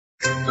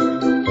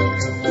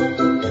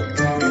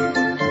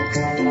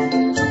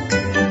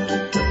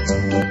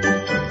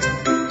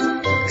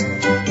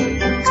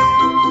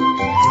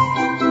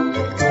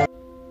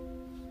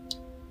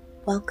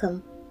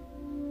Welcome,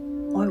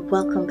 or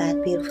welcome back,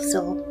 beautiful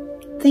soul.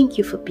 Thank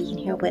you for being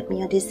here with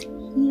me on this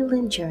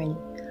healing journey.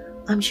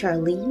 I'm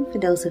Charlene, for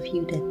those of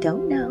you that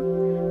don't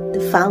know,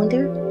 the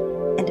founder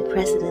and the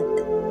president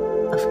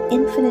of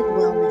Infinite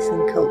Wellness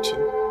and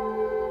Coaching.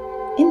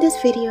 In this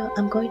video,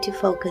 I'm going to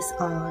focus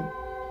on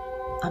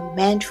a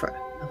mantra,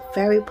 a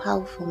very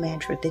powerful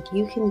mantra that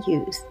you can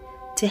use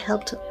to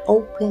help to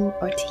open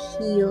or to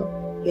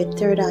heal your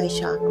third eye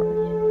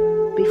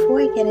chakra.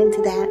 Before I get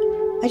into that,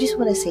 I just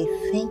want to say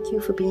thank you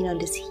for being on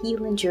this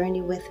healing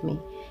journey with me.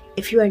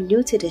 If you are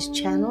new to this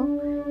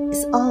channel,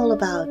 it's all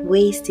about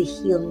ways to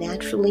heal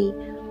naturally,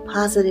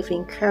 positive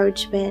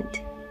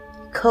encouragement,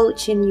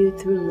 coaching you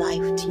through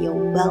life to your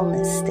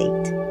wellness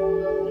state.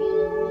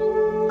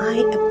 I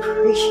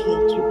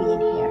appreciate you being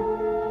here.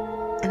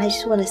 And I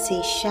just want to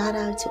say shout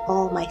out to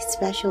all my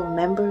special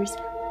members.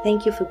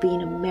 Thank you for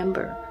being a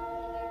member.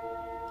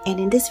 And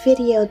in this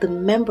video, the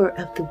member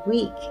of the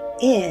week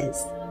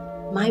is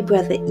my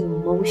brother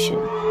Emotion.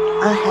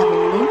 I'll have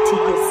a link to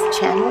his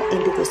channel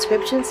in the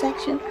description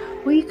section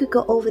where you could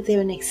go over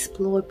there and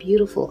explore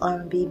beautiful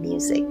R&B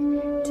music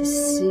to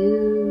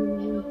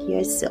soothe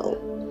your soul.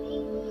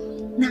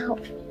 Now,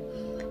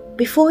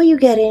 before you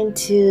get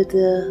into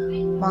the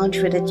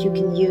mantra that you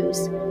can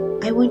use,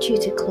 I want you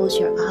to close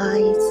your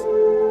eyes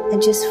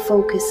and just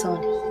focus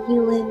on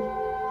healing,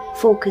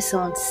 focus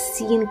on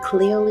seeing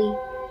clearly,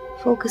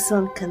 focus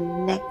on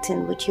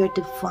connecting with your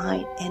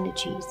divine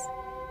energies.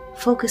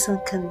 Focus on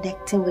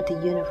connecting with the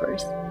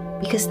universe,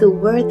 because the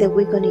word that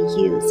we're going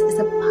to use is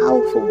a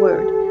powerful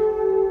word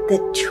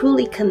that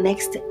truly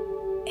connects to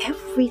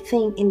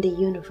everything in the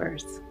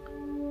universe.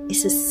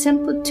 It's a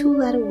simple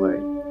two-letter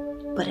word,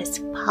 but it's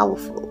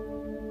powerful.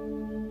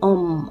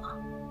 Om.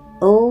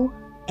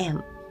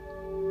 O-M.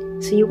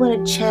 So you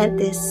want to chant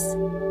this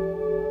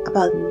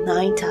about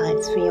 9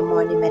 times for your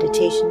morning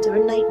meditations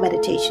or night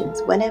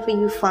meditations, whenever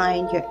you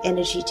find your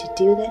energy to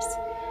do this,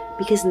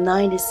 because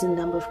 9 is the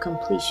number of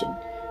completion.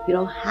 You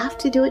don't have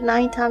to do it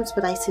 9 times,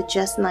 but I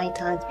suggest 9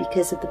 times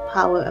because of the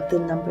power of the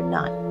number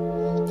 9.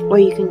 Or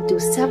you can do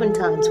 7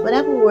 times,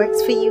 whatever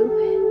works for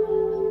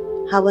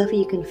you. However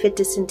you can fit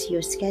this into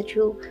your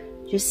schedule.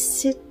 Just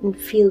sit and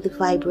feel the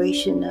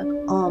vibration of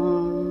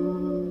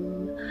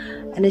Om.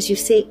 And as you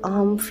say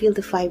Om, feel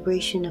the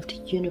vibration of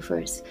the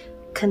universe.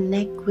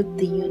 Connect with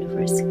the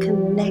universe.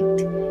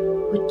 Connect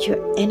with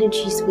your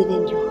energies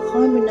within you.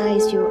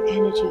 Harmonize your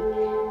energy.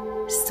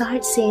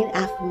 Start saying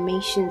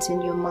affirmations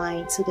in your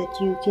mind so that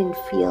you can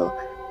feel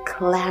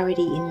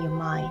clarity in your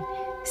mind.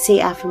 Say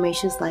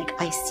affirmations like,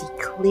 I see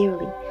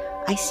clearly.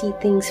 I see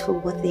things for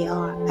what they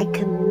are. I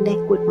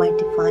connect with my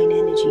divine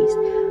energies.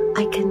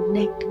 I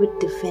connect with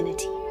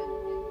divinity.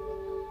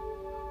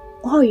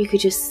 Or you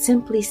could just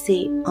simply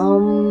say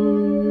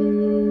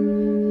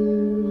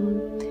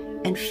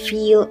and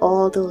feel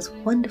all those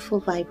wonderful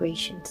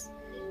vibrations.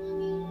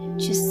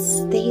 Just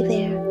stay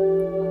there.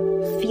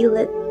 Feel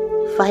it.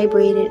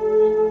 Vibrate it.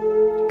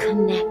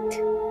 Connect.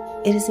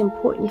 It is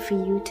important for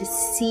you to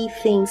see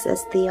things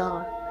as they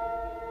are.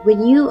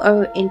 When you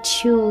are in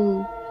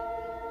tune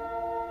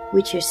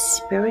with your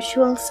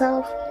spiritual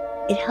self,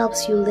 it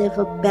helps you live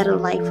a better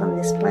life on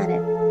this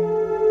planet.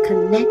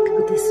 Connect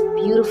with this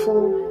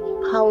beautiful,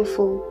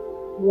 powerful,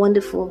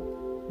 wonderful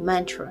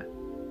mantra.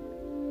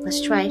 Let's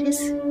try this.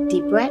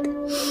 Deep breath.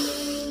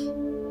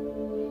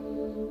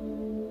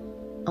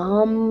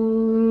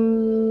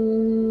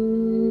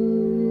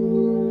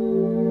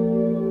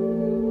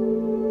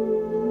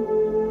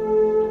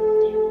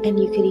 And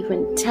you could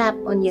even tap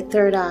on your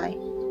third eye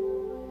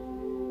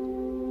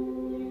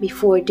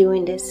before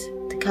doing this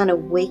to kind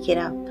of wake it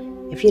up.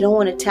 If you don't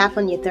want to tap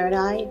on your third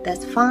eye,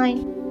 that's fine.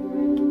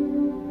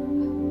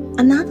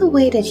 Another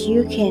way that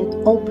you can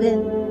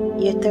open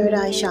your third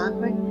eye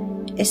chakra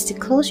is to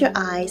close your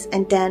eyes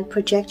and then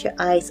project your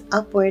eyes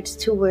upwards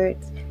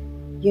towards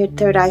your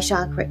third eye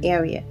chakra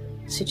area.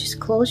 So just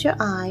close your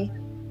eye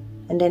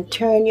and then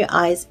turn your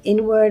eyes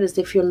inward as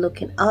if you're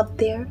looking up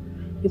there.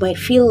 You might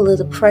feel a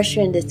little pressure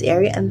in this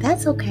area, and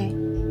that's okay.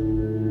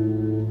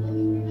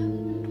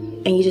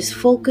 And you just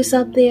focus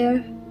up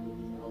there,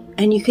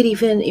 and you could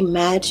even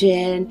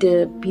imagine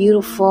the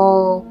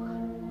beautiful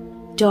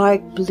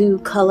dark blue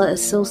color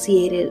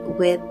associated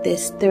with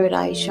this third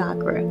eye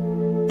chakra.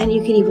 And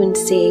you can even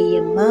say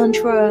a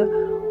mantra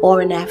or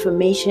an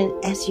affirmation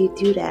as you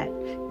do that.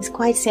 It's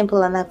quite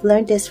simple, and I've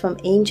learned this from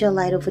Angel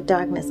Light Over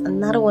Darkness,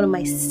 another one of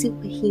my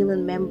super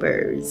healing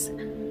members.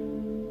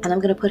 And I'm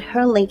going to put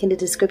her link in the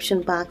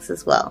description box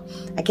as well.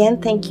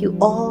 Again, thank you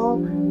all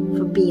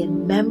for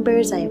being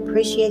members. I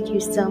appreciate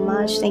you so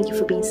much. Thank you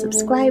for being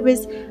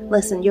subscribers.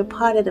 Listen, you're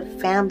part of the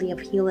family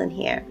of healing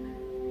here.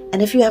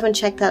 And if you haven't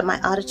checked out my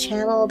other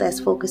channel that's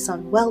focused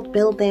on wealth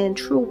building,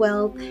 true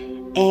wealth,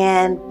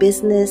 and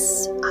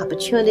business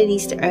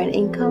opportunities to earn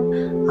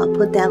income, I'll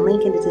put that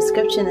link in the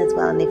description as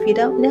well. And if you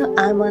don't know,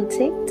 I'm on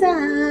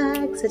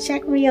TikTok. quick, so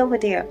check me over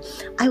there.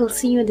 I will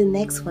see you in the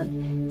next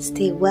one.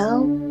 Stay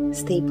well,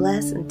 stay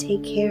blessed, and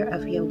take care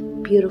of your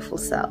beautiful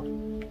self.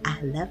 I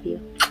love you.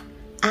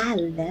 I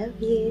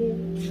love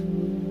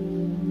you.